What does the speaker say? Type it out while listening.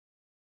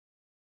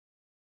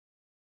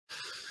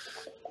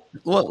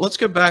Well, let's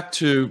go back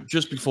to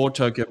just before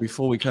Tokyo,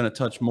 before we kind of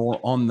touch more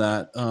on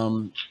that.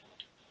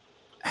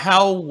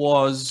 How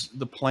was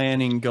the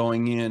planning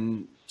going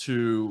in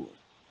to,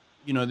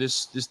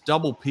 this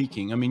double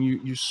peaking? I mean,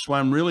 you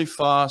swam really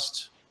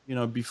fast,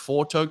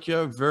 before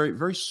Tokyo, very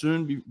very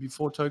soon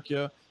before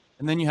Tokyo,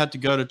 and then you had to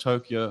go to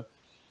Tokyo.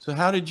 So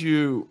how did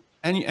you?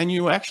 And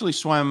you actually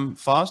swam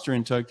faster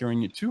in Tokyo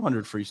in your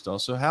 200 freestyle.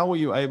 So how were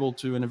you able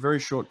to, in a very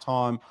short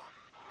time,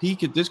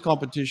 peak at this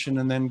competition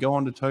and then go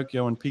on to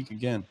Tokyo and peak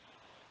again?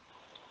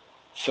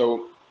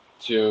 So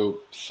to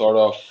sort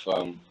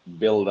of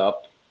build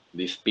up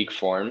this peak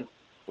form,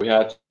 we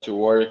had to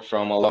work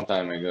from a long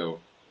time ago.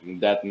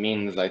 That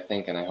means, I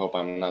think, and I hope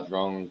I'm not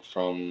wrong,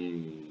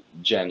 from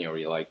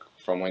January, like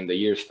from when the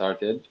year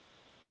started.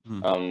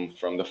 Hmm.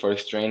 From the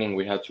first training,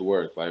 we had to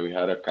work. Like we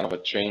had a kind of a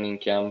training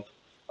camp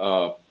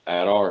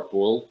at our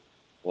pool,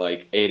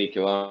 like 80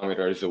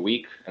 kilometers a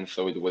week, and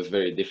so it was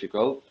very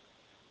difficult.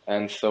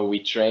 And so we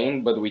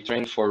trained, but we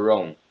trained for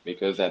Rome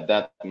because at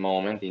that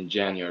moment in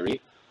January,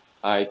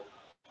 I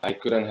I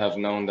couldn't have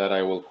known that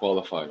I will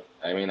qualify.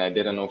 I mean, I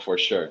didn't know for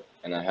sure,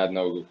 and I had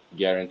no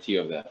guarantee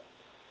of that.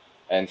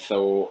 And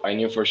so I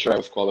knew for sure I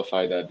was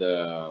qualified at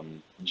the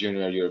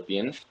Junior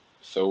Europeans.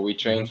 So we Hmm.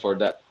 trained for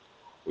that.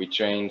 We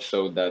trained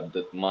so that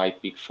my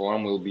peak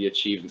form will be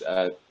achieved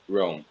at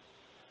Rome.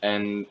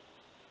 And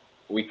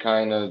we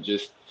kind of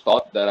just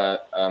thought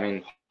that I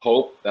mean,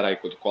 hope that I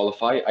could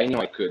qualify. I knew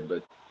I could,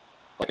 but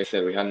like I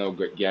said, we had no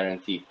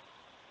guarantee.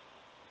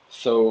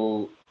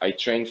 So I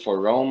trained for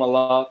Rome a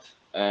lot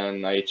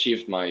and I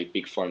achieved my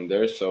peak form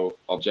there. So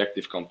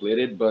objective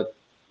completed, but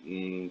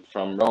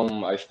from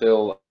Rome, I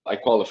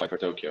qualified for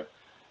Tokyo.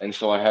 And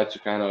so I had to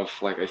kind of,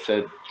 like I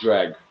said,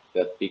 drag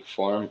that peak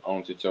form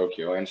onto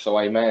Tokyo. And so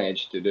I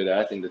managed to do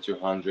that in the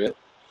 200.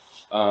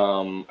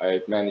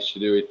 I managed to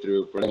do it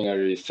through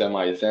preliminary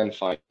semis and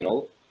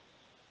final.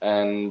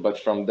 And but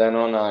from then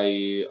on,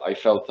 I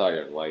felt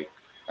tired. Like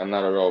I'm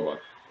not a robot,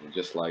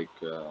 just like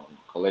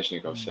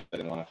Koleshnikov said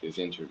in one of his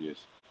interviews.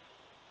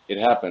 It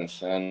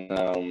happens,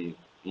 and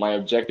my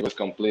objective was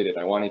completed.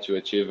 I wanted to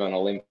achieve an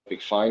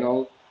Olympic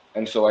final,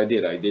 and so I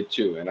did. I did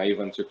too, and I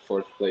even took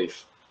fourth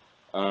place.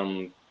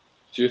 Um,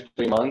 2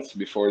 3 months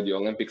before the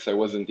Olympics, I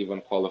wasn't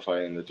even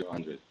qualified in the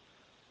 200,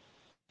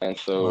 and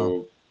Wow.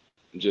 so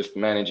just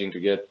managing to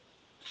get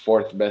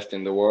fourth best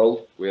in the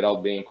world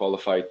without being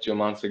qualified 2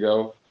 months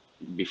ago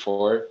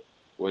before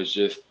was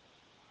just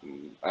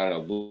I don't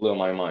know, blew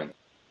my mind.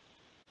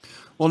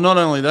 Well, not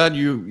only that,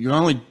 you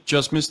only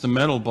just missed the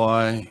medal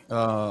by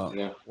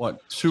Yeah,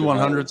 what, two one 200.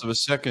 hundredths of a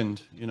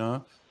second.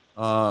 I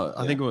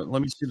Yeah, think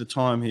let me see the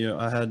time here.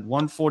 I had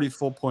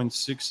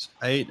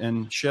 144.68,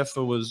 and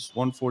Scheffer was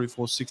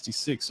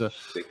 144.66. So,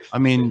 I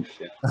mean,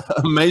 66. Yeah,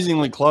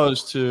 amazingly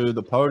close to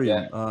the yeah.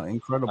 podium.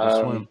 Incredible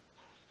Um, swim.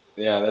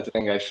 yeah, that's the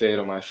thing I say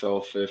to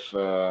myself. If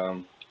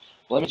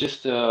let me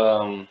just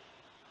turn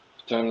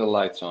the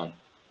lights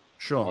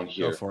Sure, on go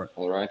here, for it.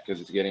 all right? Because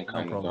it's getting No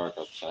kind of problem. dark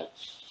outside.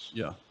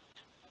 Yeah,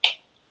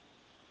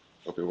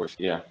 Hope it works.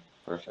 Yeah,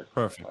 perfect.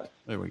 Right. perfect.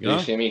 There we Do you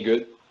go. see me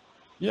good?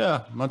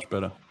 Yeah, much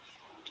better.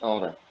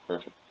 All right,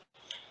 perfect.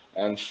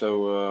 And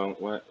so,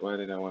 what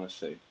did I want to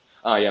say?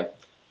 Ah, yeah.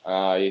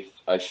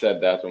 I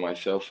said that to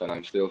myself, and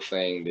I'm still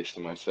saying this to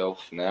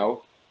myself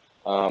now.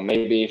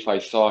 Maybe if I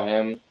saw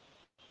him,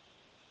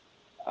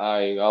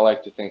 I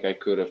like to think I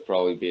could have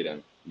probably beat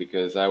him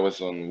because I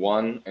was on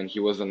one and he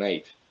was on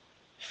eight.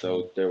 Mm.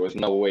 So there was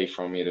no way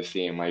for me to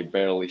see him. I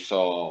barely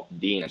saw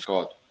Dean and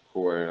Scott,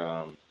 who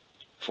were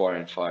 4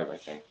 and 5, I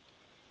think.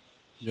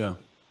 Yeah.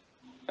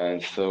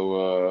 And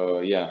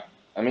so, yeah,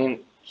 I mean,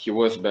 he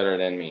was better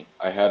than me.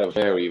 I had a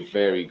very,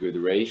 very good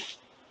race,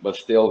 but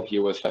still, he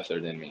was faster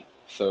than me.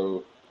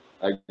 So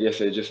I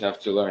guess I just have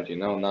to learn,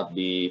 not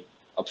be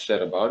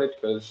upset about it,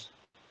 because,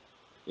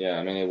 yeah,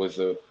 I mean, it was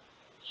a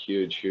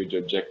huge, huge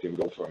objective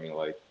goal for me.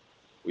 Like,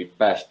 we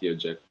passed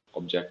the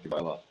objective by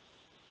a lot.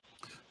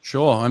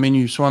 Sure. I mean,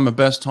 you swam a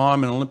best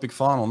time in an Olympic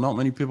final. Not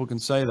many people can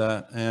say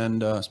that,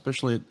 and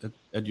especially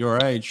at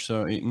your age.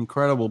 So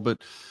incredible.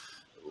 But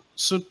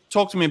so,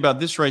 talk to me about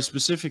this race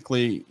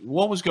specifically.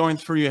 What was going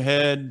through your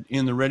head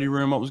in the ready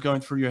room? What was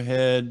going through your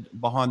head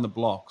behind the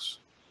blocks?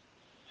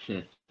 Hmm.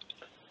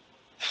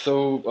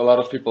 So a lot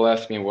of people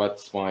ask me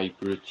what's my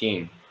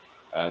routine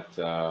at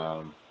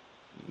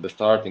the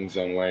starting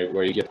zone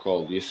where you get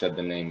called. You said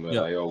the name, but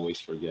Yeah. I always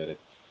forget it.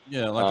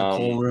 Yeah, like a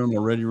call Um, room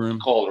or ready room.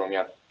 Call room,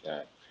 yeah.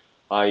 Yeah.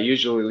 I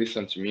usually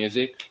listen to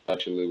music,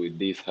 actually with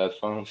these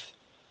headphones.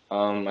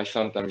 I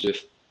sometimes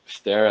just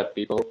stare at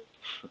people,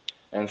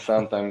 and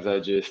sometimes I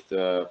just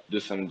do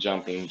some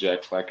jumping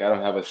jacks. Like I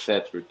don't have a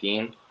set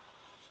routine.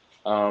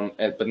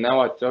 But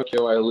now at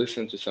Tokyo, I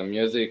listened to some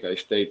music. I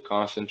stayed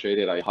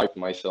concentrated. I hyped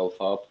myself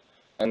up,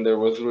 and there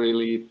was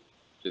really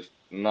just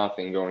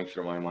nothing going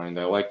through my mind.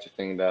 I like to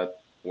think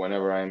that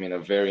whenever I'm in a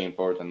very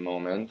important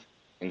moment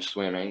in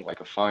swimming,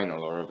 like a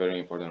final or a very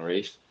important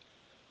race,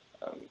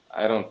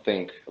 I don't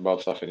think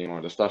about stuff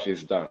anymore. The stuff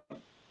is done.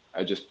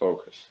 I just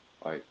focus.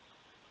 Like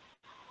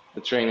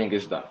the training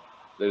is done.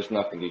 There's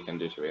nothing you can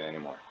do to it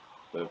anymore.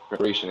 The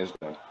preparation is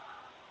done.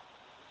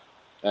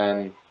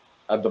 And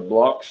at the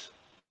blocks,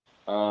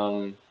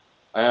 I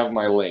have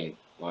my lane.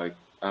 Like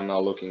I'm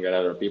not looking at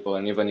other people,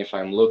 and even if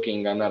I'm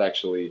looking, I'm not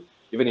actually.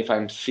 Even if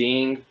I'm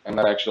seeing, I'm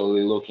not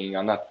actually looking.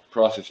 I'm not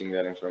processing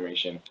that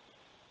information.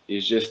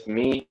 It's just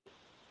me,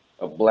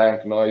 a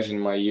blank noise in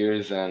my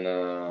ears,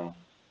 and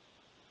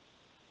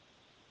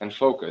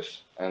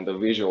focus and the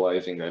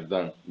visualizing I've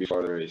done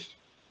before the race.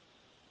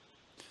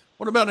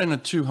 What about in a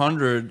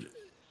 200?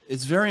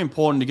 It's very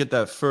important to get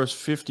that first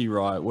 50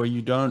 right, where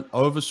you don't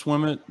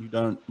overswim it,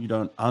 you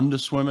don't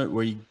underswim it,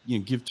 where you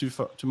give too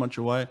much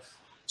away.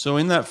 So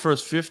in that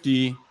first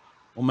 50,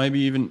 or maybe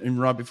even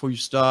right before you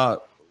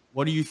start,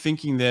 what are you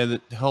thinking there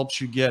that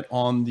helps you get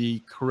on the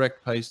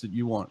correct pace that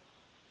you want?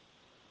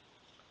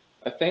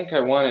 I think I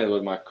wanted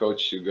with my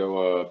coach to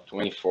go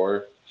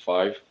 24-5,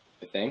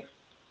 I think.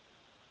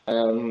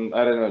 And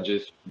I don't know,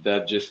 just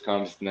that just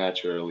comes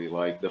naturally.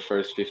 Like the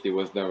first 50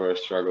 was never a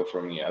struggle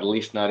for me, at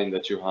least not in the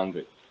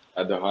 200.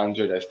 At the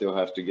 100, I still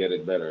have to get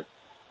it better.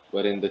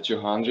 But in the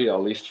 200,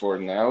 at least for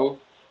now,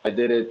 I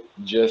did it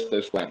just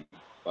as planned.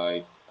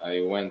 Like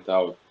I went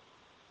out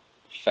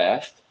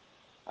fast,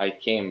 I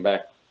came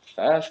back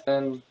fast,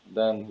 and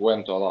then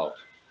went all out.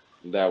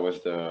 That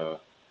was the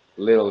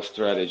little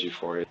strategy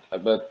for it.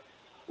 But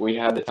we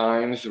had the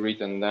times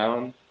written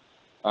down.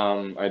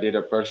 I did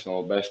a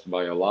personal best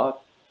by a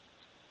lot,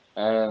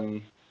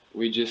 and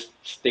we just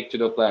stick to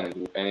the plan,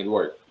 and it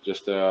worked.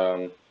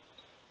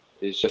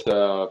 It's just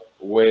a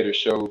way to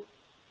show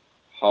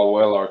how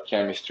well our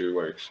chemistry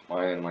works,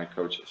 mine and my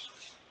coaches.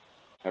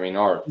 I mean,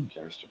 our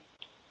chemistry.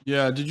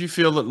 Yeah. Did you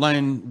feel that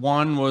lane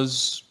one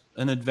was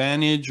an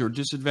advantage or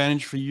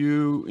disadvantage for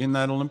you in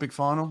that Olympic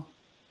final?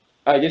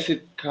 I guess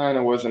it kind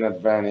of was an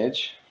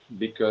advantage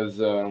because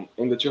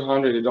in the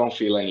 200 you don't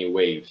feel any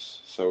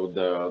waves, so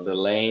the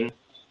lane,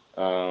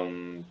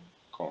 um,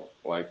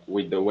 like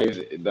with the waves,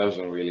 it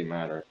doesn't really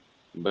matter.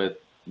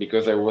 But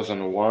because I was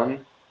on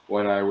one,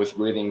 when I was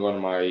breathing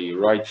on my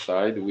right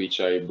side, which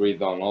I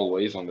breathe on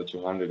always on the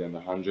 200 and the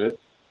 100,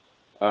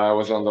 I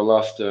was on the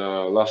last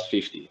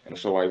 50, and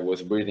so I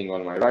was breathing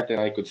on my right, and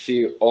I could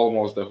see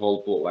almost the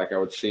whole pool. Like I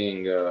was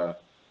seeing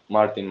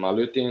Martin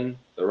Malutin,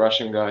 the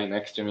Russian guy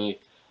next to me.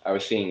 I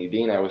was seeing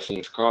Edin, I was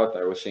seeing Scott,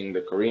 I was seeing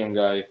the Korean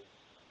guy,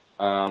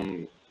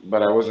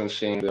 but I wasn't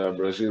seeing the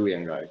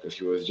Brazilian guy because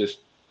he was just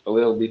a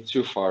little bit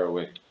too far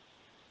away.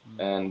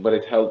 And but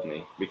it helped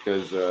me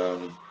because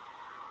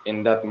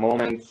in that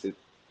moment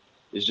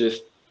it's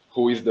just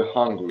who is the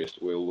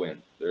hungriest will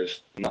win.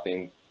 There's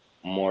nothing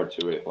more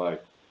to it.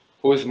 Like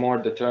who is more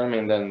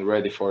determined and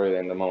ready for it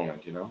in the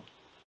moment, you know?